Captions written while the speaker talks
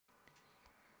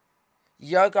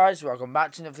Yo guys, welcome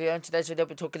back to the video. In today's video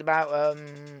we're talking about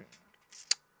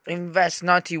Invest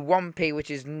 91p, which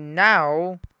is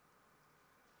now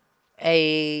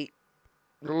a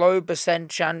low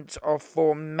percent chance of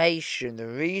formation. The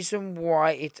reason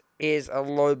why it is a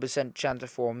low percent chance of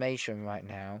formation right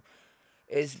now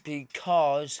is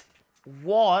because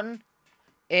one,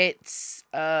 it's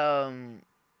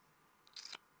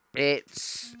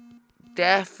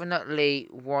definitely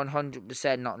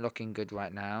 100% not looking good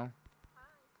right now.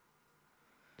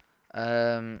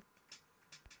 And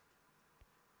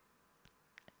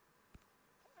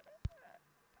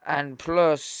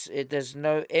plus, there's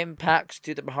no impacts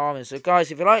to the Bahamas. So,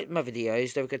 guys, if you like my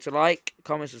videos, don't forget to like,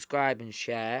 comment, subscribe, and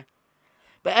share.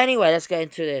 But anyway, let's get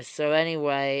into this. So,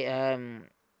 anyway,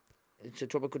 it's a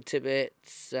tropical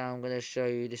tidbits. I'm going to show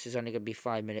you. This is only going to be a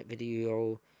 5-minute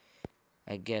video,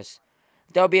 I guess.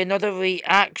 There'll be another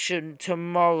reaction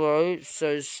tomorrow,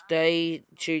 so stay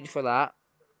tuned for that.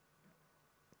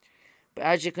 But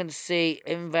as you can see,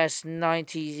 Invest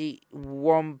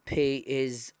 91p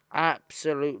is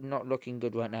absolutely not looking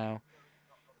good right now.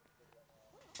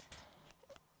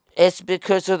 It's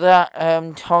because of that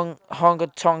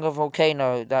Hunga Tonga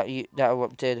volcano that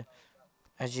erupted,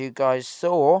 as you guys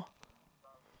saw.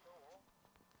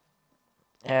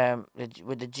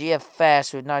 With the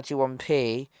GFS with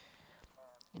 91p,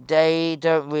 they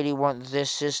don't really want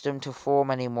this system to form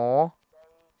anymore.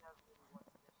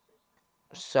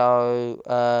 So,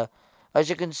 as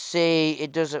you can see,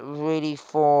 it doesn't really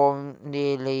form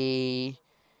nearly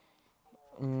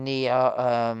near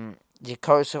the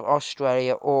coast of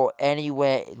Australia or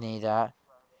anywhere near that.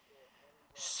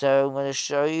 So I'm going to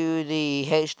show you the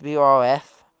HWRF.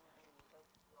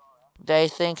 They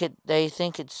think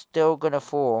it's still going to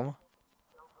form.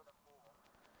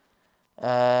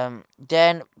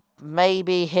 Then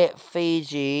maybe hit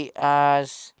Fiji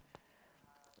as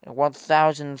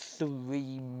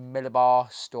 1003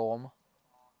 millibar storm.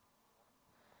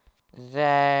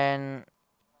 Then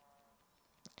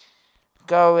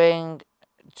going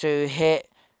to hit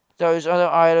those other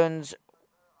islands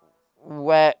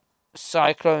where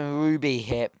Cyclone Ruby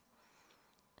hit,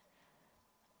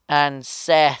 and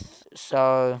Seth.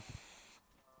 So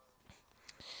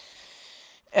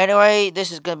anyway,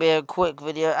 this is going to be a quick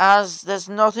video, as there's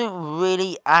nothing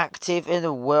really active in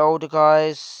the world,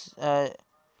 guys.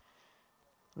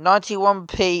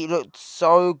 91p looked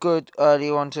so good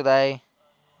earlier on today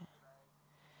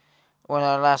when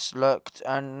I last looked,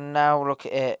 and now look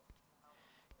at it.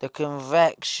 The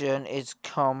convection is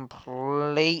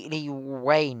completely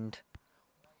waned,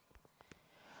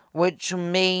 which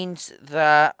means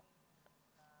that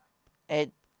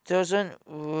it doesn't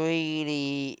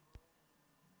really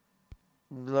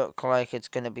look like it's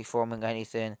going to be forming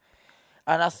anything.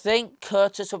 And I think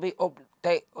Curtis will be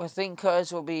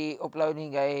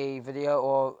uploading a video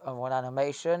or one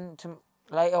animation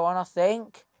later on, I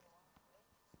think.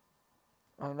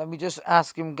 Let me just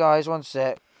ask him, guys, one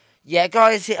sec. Yeah,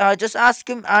 guys, just ask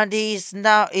him, and he's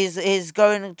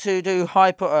going to do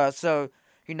Hyper Earth. So,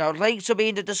 you know, links will be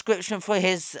in the description for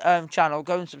his channel.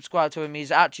 Go and subscribe to him.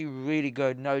 He's actually really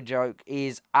good. No joke.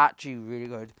 He's actually really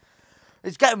good.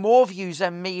 He's getting more views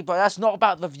than me, but that's not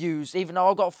about the views. Even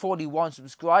though I've got 41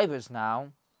 subscribers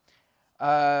now,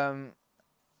 that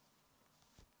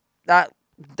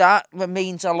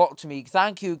means a lot to me.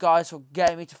 Thank you, guys, for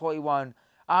getting me to 41.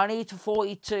 I need to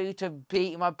 42 to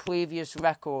beat my previous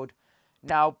record.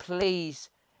 Now, please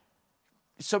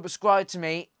subscribe to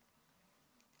me.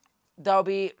 There'll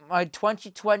be my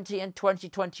 2020 and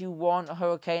 2021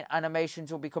 hurricane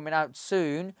animations will be coming out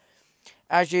soon.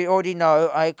 As you already know,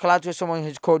 I collabed with someone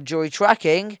who's called Joy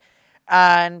Tracking,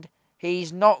 and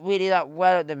he's not really that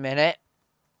well at the minute,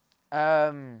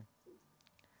 as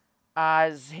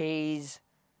he's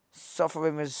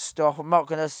suffering with stuff. I'm not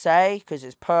going to say because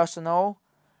it's personal.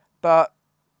 But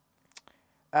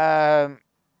as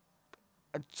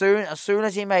soon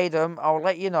as he made them, I'll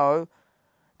let you know.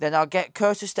 Then I'll get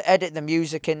Curtis to edit the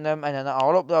music in them, and then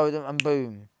I'll upload them, and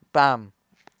boom, bam,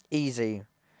 easy.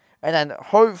 And then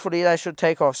hopefully they should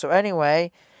take off. So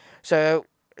anyway, so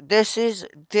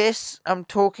I'm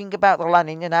talking about the La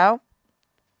Nina now.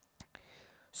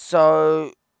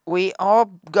 So we are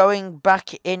going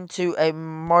back into a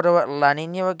moderate La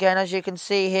Nina again, as you can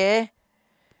see here.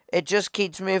 It just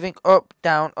keeps moving up,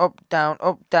 down, up, down,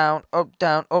 up, down, up,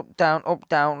 down, up, down, up,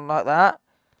 down, like that.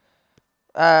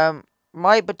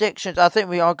 My predictions, I think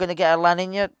we are going to get a La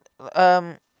Nina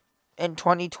in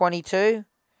 2022,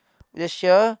 this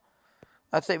year.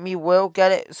 I think we will get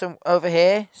it over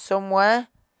here, somewhere.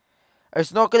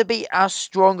 It's not going to be as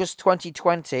strong as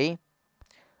 2020,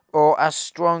 or as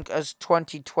strong as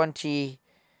 2020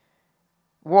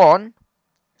 1,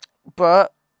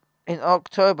 but in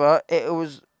October it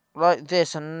was like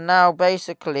this, and now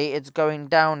basically it's going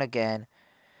down again.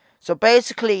 So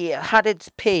basically it had its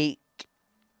peak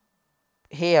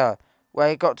here, where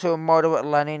it got to a moderate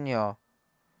La Nina.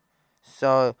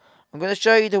 So I'm going to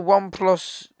show you the 1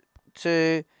 plus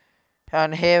 2,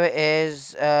 and here it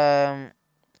is. They're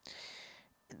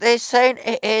saying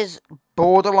it is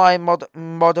borderline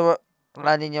moderate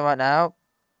La Nina right now.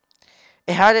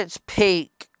 It had its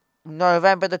peak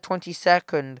November the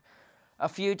 22nd, a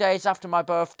few days after my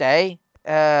birthday.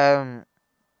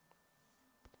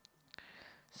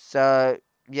 So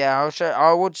yeah,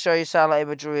 I would show you satellite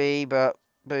imagery, but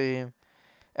boom.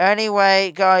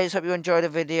 Anyway, guys, hope you enjoyed the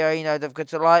video. You know, don't forget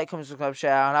to like, comment, subscribe,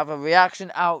 share, and have a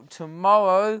reaction out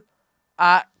tomorrow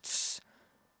at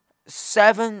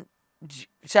 7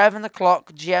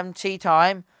 o'clock GMT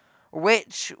time,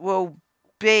 which will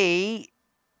be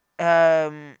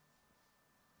about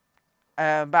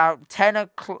 10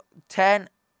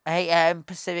 a.m.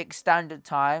 Pacific Standard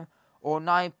Time, or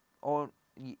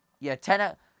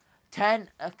 10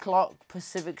 o'clock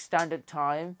Pacific Standard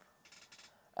Time.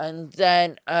 And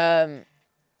then, I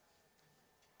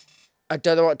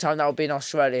don't know what time that will be in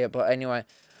Australia, but anyway.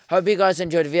 Hope you guys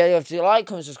enjoyed the video. If you like,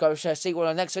 comment, subscribe, share, see you all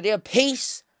in the next video.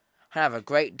 Peace, and have a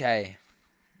great day.